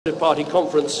Party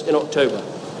conference in October.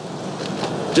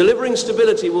 Delivering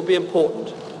stability will be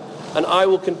important, and I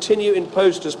will continue in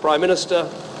post as Prime Minister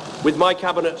with my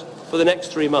Cabinet for the next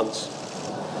 3 months.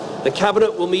 The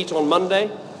Cabinet will meet on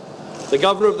Monday. The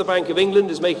Governor of the Bank of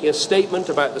England is making a statement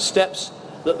about the steps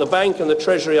that the Bank and the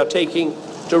Treasury are taking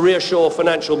to reassure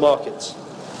financial markets.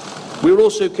 We will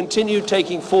also continue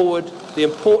taking forward the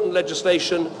important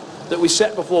legislation that we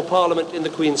set before Parliament in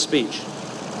the Queen's speech.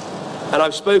 And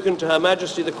I've spoken to Her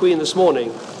Majesty the Queen this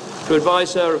morning to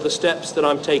advise her of the steps that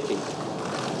I'm taking.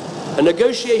 A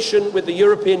negotiation with the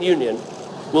European Union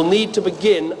will need to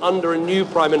begin under a new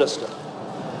Prime Minister.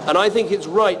 And I think it's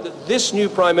right that this new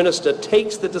Prime Minister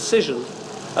takes the decision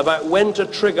about when to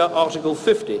trigger Article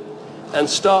 50 and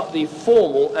start the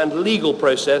formal and legal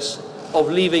process of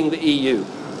leaving the EU.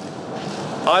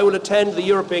 I will attend the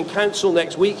European Council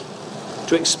next week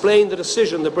to explain the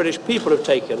decision the British people have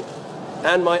taken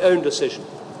and my own decision.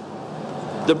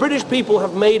 The British people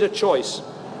have made a choice.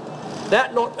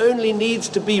 That not only needs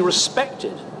to be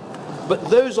respected, but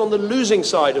those on the losing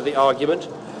side of the argument,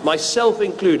 myself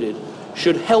included,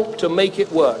 should help to make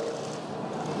it work.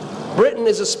 Britain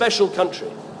is a special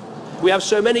country. We have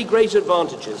so many great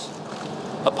advantages.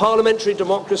 A parliamentary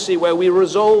democracy where we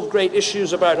resolve great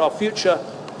issues about our future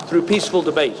through peaceful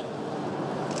debate.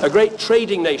 A great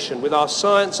trading nation with our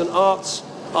science and arts,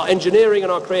 our engineering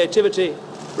and our creativity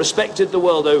respected the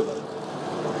world over.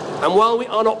 And while we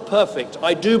are not perfect,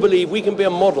 I do believe we can be a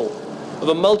model of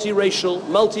a multiracial,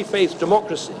 multi-faith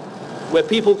democracy where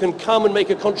people can come and make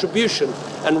a contribution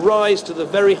and rise to the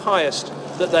very highest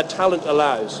that their talent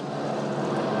allows.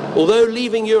 Although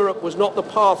leaving Europe was not the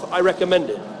path I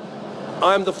recommended,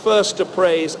 I am the first to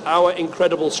praise our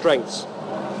incredible strengths.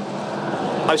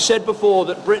 I've said before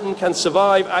that Britain can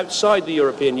survive outside the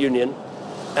European Union,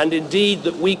 and indeed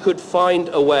that we could find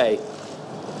a way.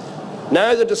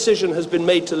 Now the decision has been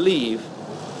made to leave,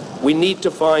 we need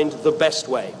to find the best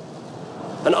way.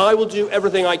 And I will do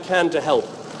everything I can to help.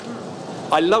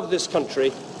 I love this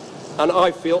country, and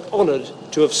I feel honoured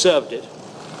to have served it.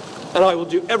 And I will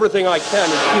do everything I can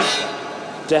in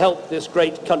future to help this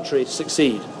great country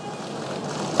succeed.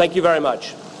 Thank you very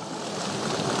much.